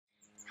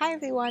Hi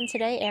everyone,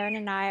 today Erin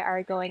and I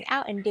are going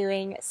out and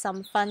doing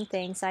some fun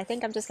things. So I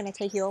think I'm just going to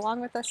take you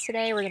along with us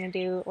today. We're going to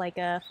do like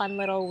a fun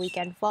little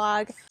weekend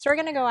vlog. So we're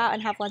going to go out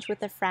and have lunch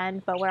with a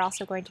friend, but we're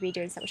also going to be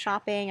doing some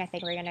shopping. I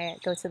think we're going to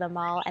go to the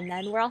mall, and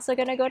then we're also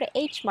going to go to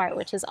HMart,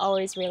 which is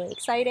always really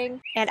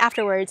exciting. And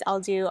afterwards I'll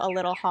do a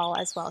little haul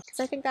as well, because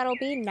I think that'll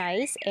be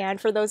nice.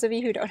 And for those of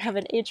you who don't have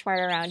an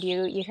HMart around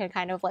you, you can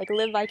kind of like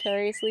live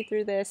vicariously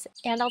through this,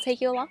 and I'll take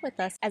you along with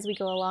us as we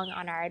go along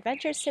on our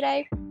adventures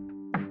today.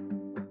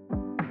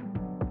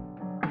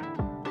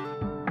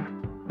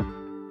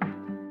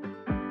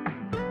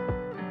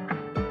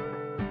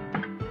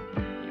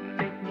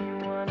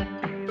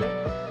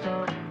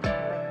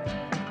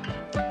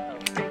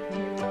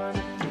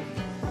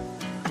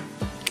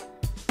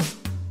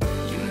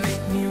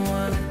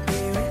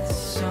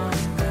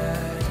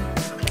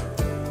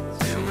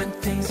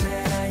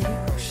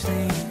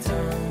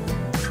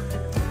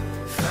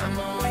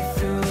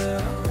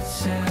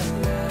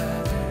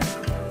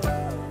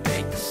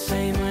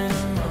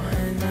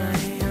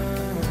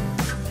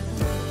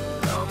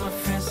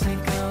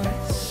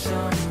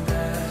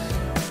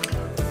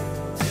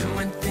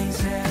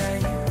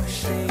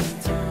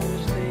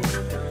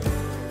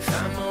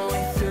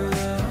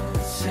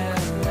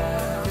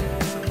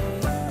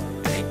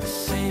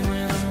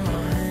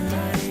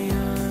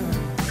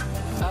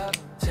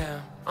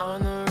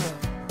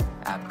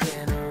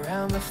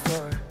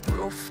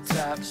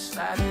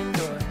 Sliding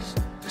doors,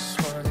 just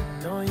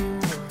wanna know you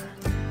more.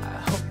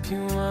 I hope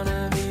you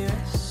wanna be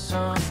with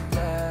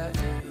somebody,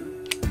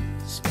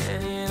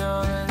 spending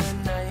all of the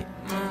night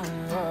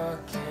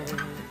moonwalking,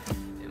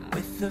 and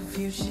with the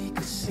view she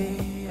could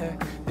see her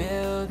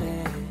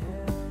building.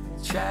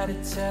 Try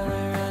to tell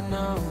her I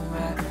know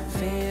I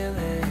feel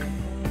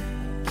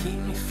it. Keep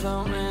me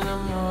floating,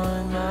 I'm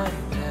on my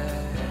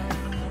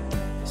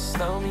back.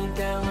 Slow me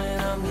down when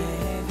I'm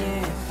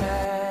living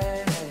fast.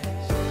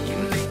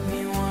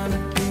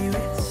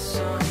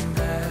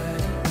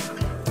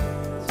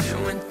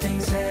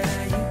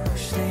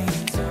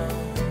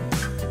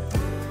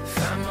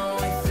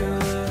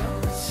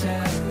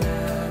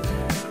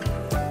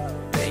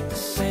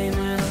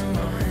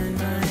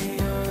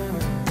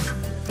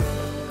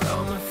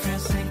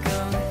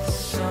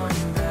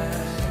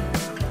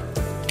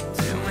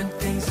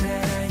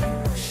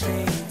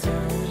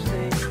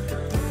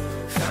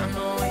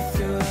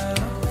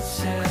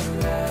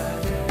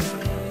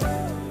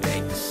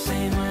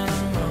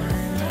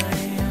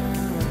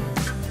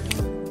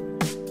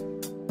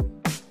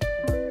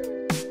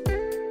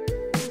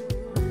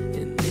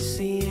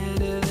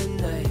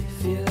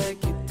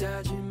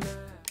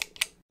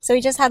 So we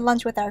just had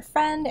lunch with our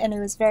friend and it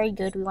was very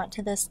good. We went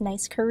to this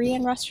nice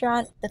Korean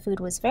restaurant. The food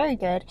was very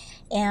good,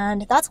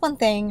 and that's one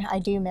thing I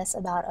do miss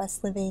about us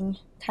living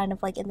kind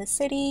of like in the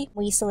city.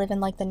 We used to live in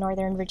like the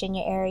Northern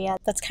Virginia area.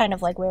 That's kind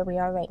of like where we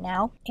are right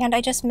now. And I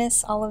just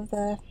miss all of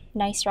the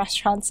nice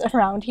restaurants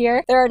around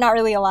here. There are not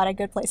really a lot of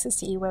good places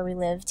to eat where we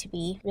live, to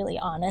be really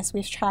honest.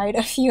 We've tried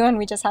a few and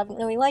we just haven't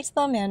really liked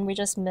them, and we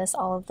just miss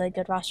all of the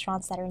good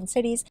restaurants that are in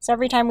cities. So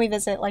every time we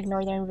visit like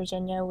Northern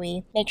Virginia,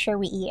 we make sure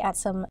we eat at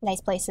some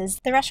nice places.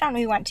 The restaurant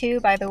we went to,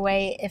 by the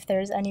way, if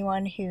there's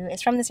anyone who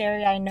is from this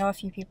area, I know a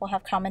few people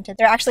have commented.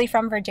 They're actually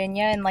from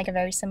Virginia in like a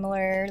very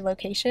similar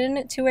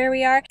location to where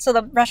we are. So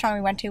the restaurant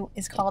we went to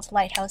is called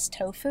Lighthouse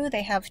Tofu.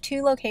 They have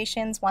two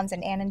locations. One's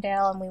in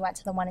Annandale and we went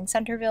to the one in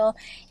Centerville,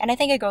 and I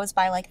think it goes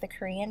by like the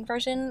Korean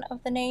version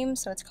of the name,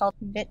 so it's called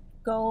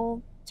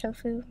Bitgol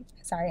Tofu.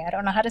 Sorry, I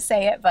don't know how to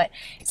say it, but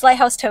it's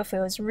Lighthouse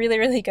Tofu. It's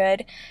really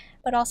good.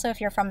 But also,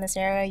 if you're from this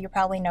area, you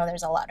probably know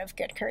there's a lot of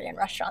good Korean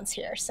restaurants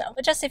here. So,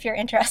 but just if you're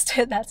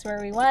interested, that's where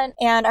we went.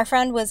 And our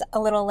friend was a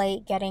little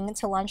late getting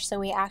to lunch, so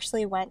we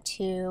actually went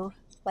to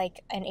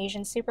like an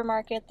Asian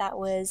supermarket that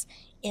was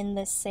in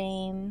the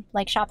same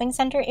like shopping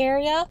center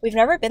area. We've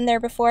never been there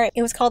before.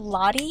 It was called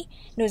Lottie,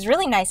 and it was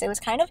really nice. It was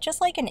kind of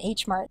just like an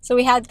HMart. So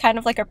we had kind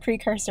of like a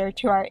precursor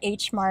to our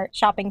HMart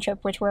shopping trip,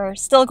 which we're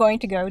still going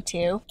to go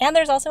to. And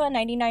there's also a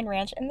 99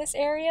 Ranch in this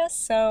area,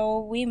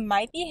 so we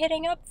might be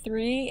hitting up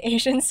 3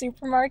 Asian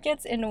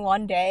supermarkets in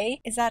one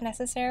day. Is that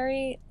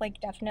necessary?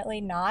 Like,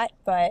 definitely not,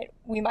 but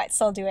we might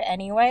still do it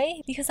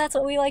anyway because that's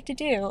what we like to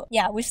do.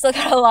 Yeah, we've still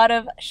got a lot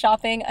of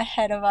shopping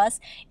ahead of us.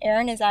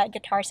 Aaron is at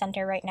Guitar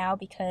Center right now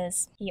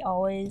because he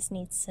always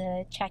needs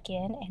to check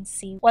in and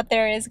see what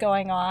there is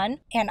going on,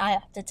 and I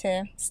opted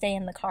to stay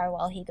in the car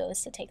while he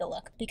goes to take a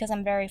look because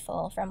I'm very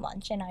full from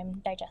lunch and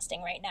I'm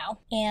digesting right now.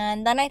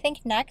 And then I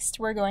think next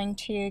we're going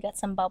to get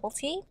some bubble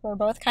tea. We're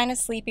both kind of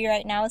sleepy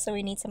right now, so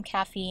we need some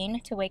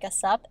caffeine to wake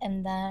us up,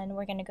 and then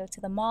we're going to go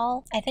to the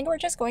mall. I think we're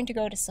just going to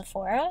go to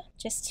Sephora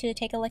just to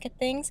take a look at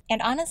things.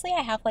 And honestly,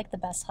 I have like the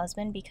best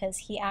husband because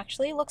he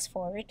actually looks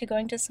forward to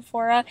going to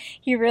Sephora.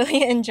 He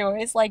really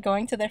enjoys like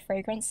going to the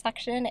fragrance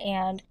section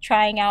and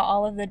trying out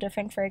all of the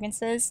different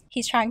fragrances.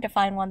 He's trying to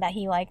find one that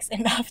he likes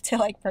enough to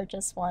like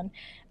purchase one.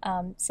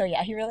 So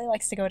yeah, he really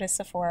likes to go to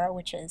Sephora,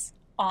 which is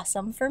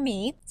awesome for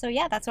me. So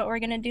yeah, that's what we're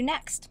gonna do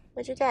next.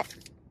 What'd you get?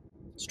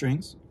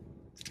 Strings.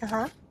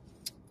 Uh-huh.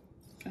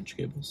 Couch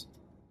cables.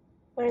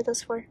 What are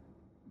those for?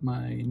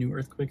 my new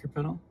earthquaker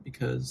pedal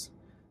because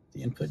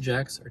the input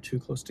jacks are too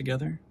close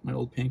together. My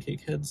old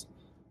pancake heads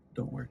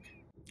don't work.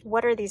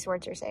 What are these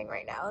words you're saying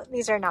right now?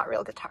 These are not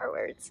real guitar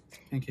words.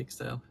 Pancake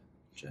style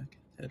jack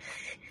head.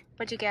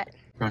 What'd you get?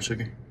 Brown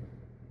sugar.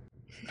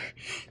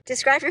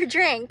 Describe your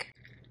drink.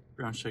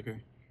 Brown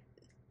sugar.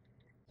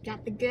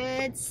 Got the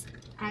goods.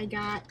 I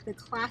got the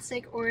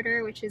classic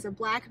order, which is a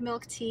black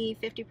milk tea,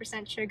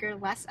 50% sugar,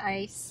 less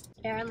ice.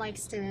 Aaron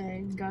likes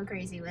to go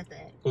crazy with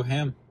it. Go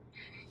ham.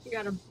 You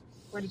got a,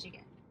 what did you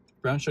get?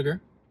 Brown sugar.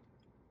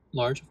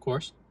 Large, of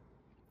course.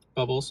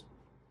 Bubbles.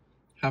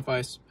 Half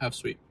ice, half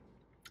sweet.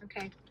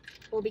 Okay.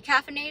 We'll be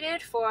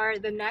caffeinated for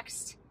the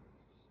next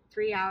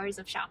 3 hours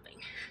of shopping.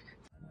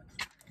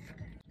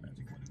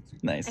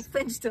 Nice. I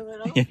flinched a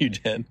little. Yeah, you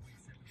did.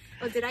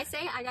 Oh, did I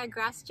say I got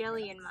grass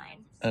jelly in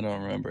mine? I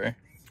don't remember.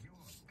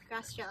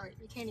 Grass jelly.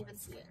 You can't even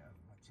see it.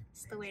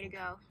 It's the way to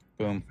go.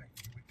 Boom.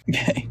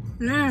 Okay.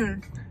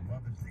 Mmm.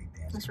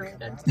 That's really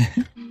good.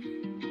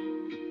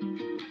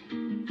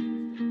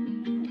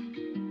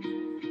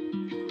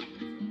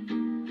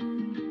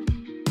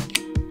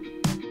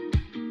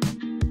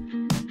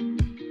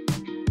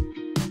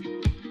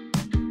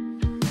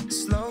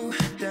 Slow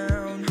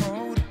down,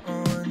 hold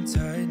on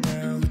tight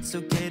now. It's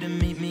okay to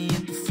meet me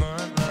at the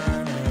front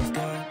line. I've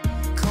got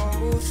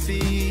cold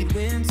feet,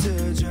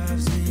 winter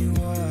drives me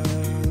wild.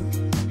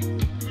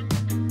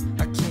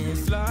 I can't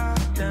fly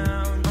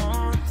down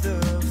on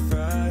the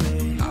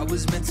Friday. I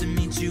was meant to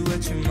meet you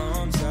at your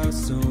mom's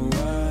house, so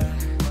I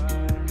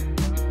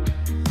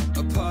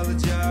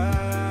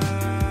apologize.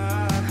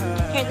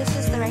 Here, this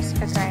is the rice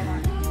cooker I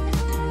want.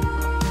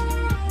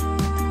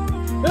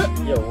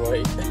 You're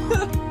right.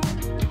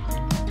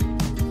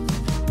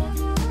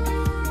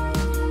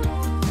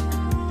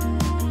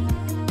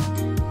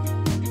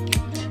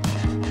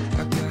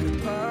 I got a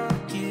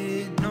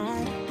pocket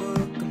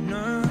notebook, I'm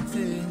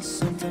nervous.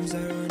 Sometimes I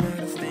run out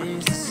of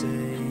things to say,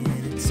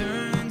 and it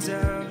turns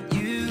out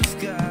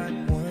you've got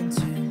one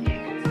too.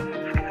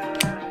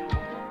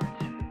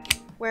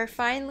 We're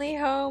finally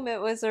home. It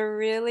was a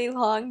really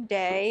long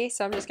day,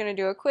 so I'm just going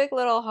to do a quick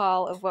little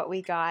haul of what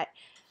we got.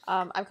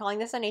 I'm calling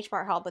this an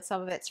HMart haul, but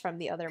some of it's from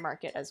the other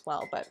market as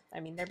well, but I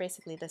mean, they're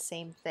basically the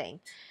same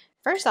thing.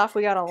 First off,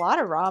 we got a lot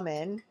of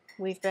ramen.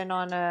 We've been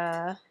on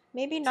a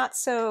maybe not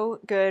so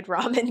good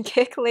ramen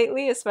kick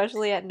lately,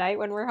 especially at night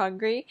when we're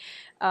hungry.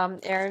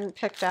 Aaron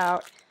picked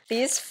out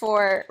these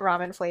 4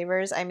 ramen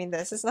flavors. I mean,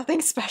 this is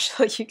nothing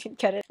special. You can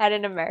get it at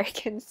an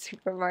American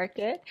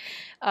supermarket.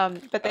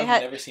 But they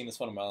I've never seen this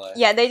one in my life.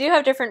 yeah, they do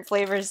have different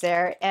flavors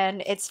there,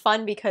 and it's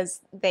fun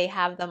because they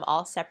have them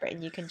all separate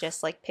and you can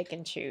just like pick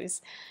and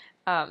choose.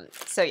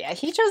 So yeah,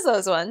 he chose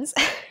those ones.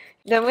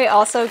 Then we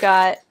also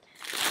got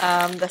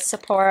the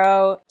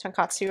Sapporo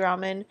tonkatsu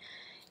ramen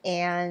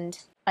and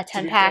a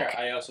 10-pack.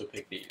 I also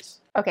picked these.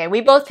 Okay,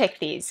 we both picked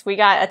these. We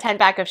got a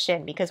 10-pack of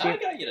Shin because we... I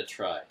gotta get a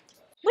try.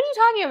 What are you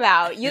talking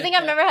about? You think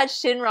I've never had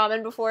Shin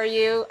ramen before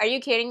you? Are you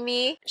kidding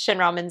me? Shin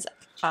ramen's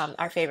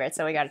our favorite,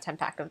 so we got a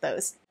 10-pack of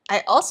those.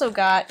 I also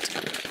got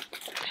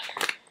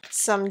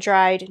some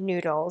dried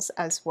noodles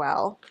as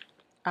well,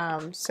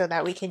 so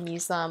that we can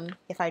use them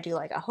if I do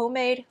like a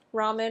homemade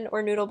ramen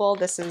or noodle bowl.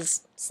 This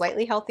is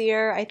slightly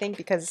healthier, I think,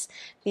 because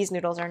these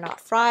noodles are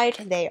not fried,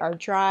 they are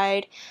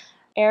dried.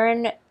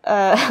 Aaron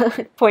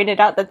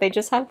pointed out that they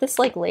just have this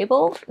like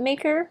label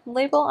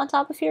on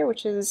top of here,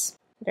 which is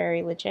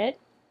very legit.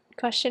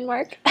 Question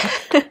mark.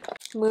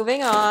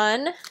 Moving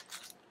on.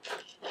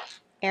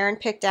 Aaron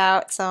picked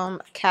out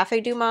some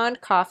Café du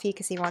Monde coffee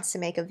because he wants to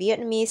make a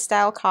Vietnamese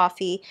style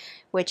coffee,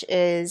 which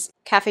is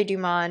Café du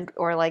Monde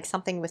or like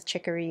something with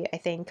chicory, I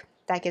think.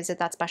 That gives it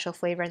that special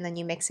flavor, and then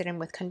you mix it in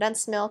with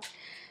condensed milk.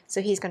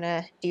 So he's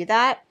gonna do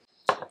that.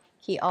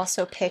 He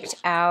also picked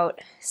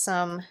out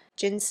some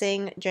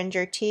ginseng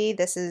ginger tea.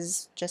 This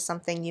is just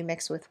something you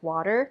mix with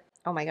water.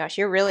 Oh my gosh,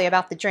 you're really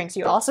about the drinks.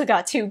 You also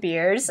got 2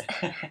 beers.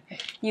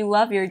 You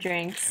love your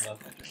drinks. I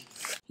love my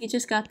drinks. He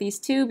just got these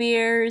 2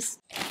 beers.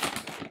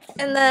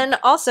 And then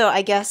also,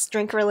 I guess,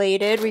 drink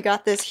related, we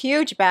got this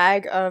huge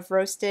bag of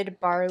roasted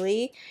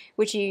barley,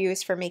 which you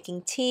use for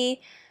making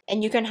tea.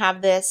 And you can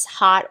have this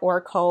hot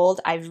or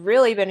cold. I've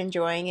really been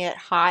enjoying it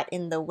hot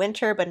in the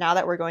winter, but now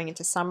that we're going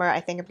into summer, I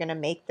think I'm gonna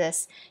make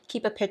this,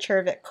 keep a pitcher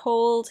of it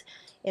cold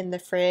in the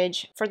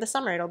fridge for the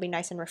summer. It'll be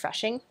nice and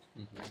refreshing.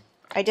 Mm-hmm.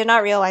 I did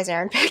not realize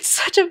Aaron picked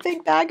such a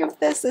big bag of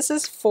this. This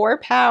is 4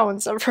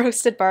 pounds of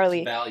roasted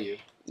barley. Value.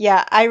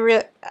 Yeah,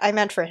 I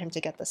meant for him to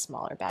get the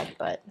smaller bag,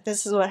 but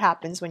this is what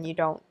happens when you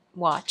don't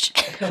watch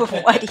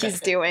what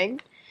he's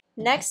doing.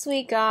 Next,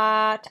 we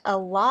got a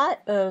lot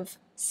of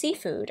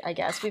seafood, I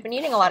guess. We've been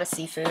eating a lot of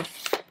seafood.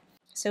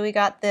 So we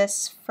got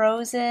this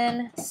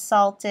frozen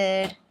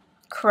salted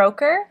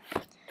croaker.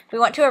 We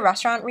went to a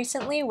restaurant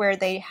recently where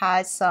they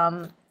had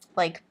some,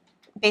 like,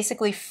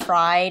 basically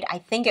fried, I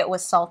think it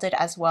was salted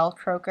as well,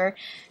 croaker.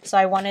 So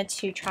I wanted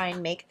to try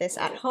and make this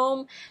at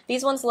home.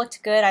 These ones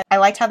looked good. I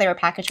liked how they were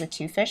packaged with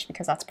 2 fish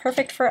because that's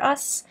perfect for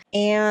us.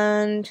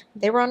 And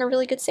they were on a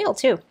really good sale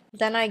too.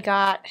 Then I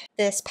got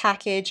this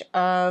package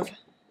of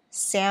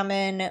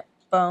salmon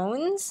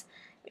bones.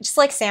 just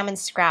like salmon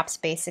scraps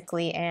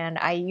basically, and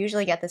I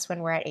usually get this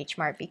when we're at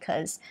HMart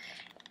because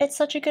it's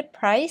such a good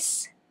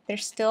price.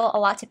 There's still a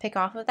lot to pick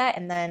off of that,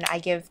 and then I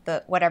give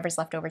the whatever's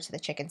left over to the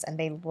chickens, and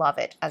they love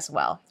it as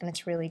well, and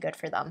it's really good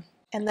for them.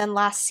 And then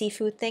last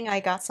seafood thing, I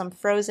got some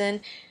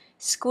frozen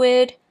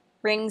squid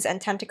rings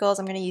and tentacles.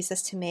 I'm going to use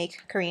this to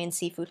make Korean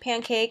seafood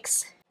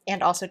pancakes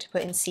and also to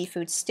put in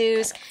seafood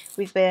stews.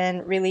 We've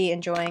been really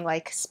enjoying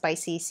like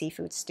spicy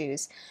seafood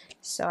stews,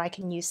 so I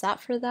can use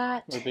that for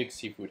that. We're a big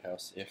seafood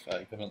house, if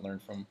you haven't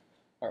learned from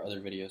our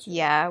other videos.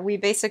 Yeah, we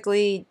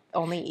basically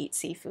only eat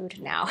seafood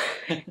now,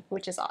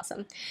 which is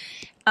awesome.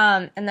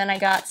 And then I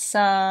got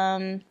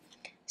some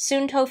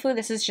soon tofu.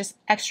 This is just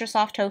extra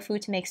soft tofu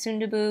to make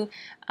sundubu.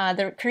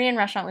 The Korean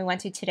restaurant we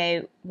went to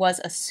today was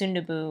a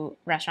sundubu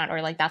restaurant,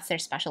 or like that's their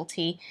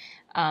specialty.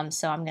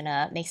 So I'm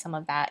gonna make some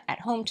of that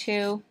at home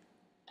too.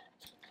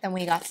 Then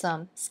we got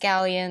some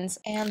scallions,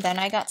 and then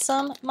I got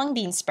some mung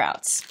bean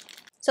sprouts.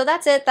 So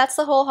that's it. That's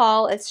the whole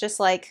haul. It's just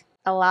like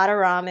a lot of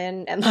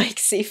ramen and like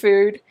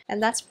seafood,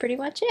 and that's pretty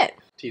much it.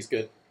 Tea's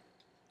good.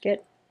 Good.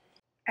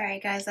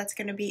 Alright guys, that's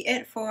going to be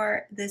it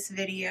for this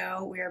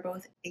video. We are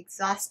both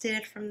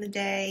exhausted from the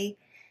day,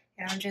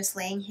 and I'm just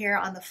laying here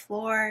on the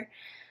floor.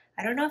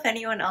 I don't know if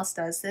anyone else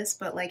does this,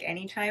 but like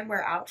anytime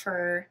we're out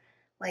for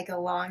like a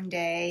long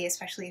day,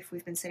 especially if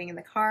we've been sitting in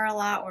the car a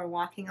lot or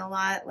walking a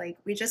lot, like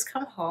we just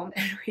come home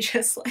and we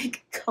just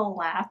like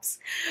collapse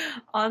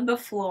on the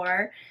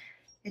floor.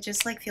 It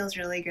just like feels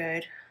really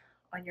good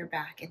on your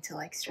back and to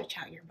like stretch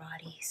out your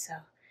body. So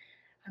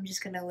I'm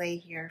just gonna lay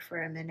here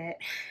for a minute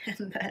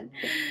and then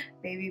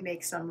maybe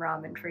make some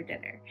ramen for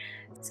dinner.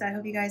 So I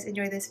hope you guys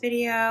enjoyed this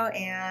video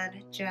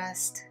and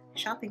just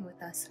shopping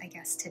with us, I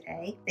guess,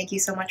 today. Thank you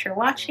so much for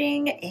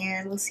watching,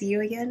 and we'll see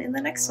you again in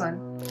the next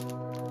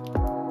one.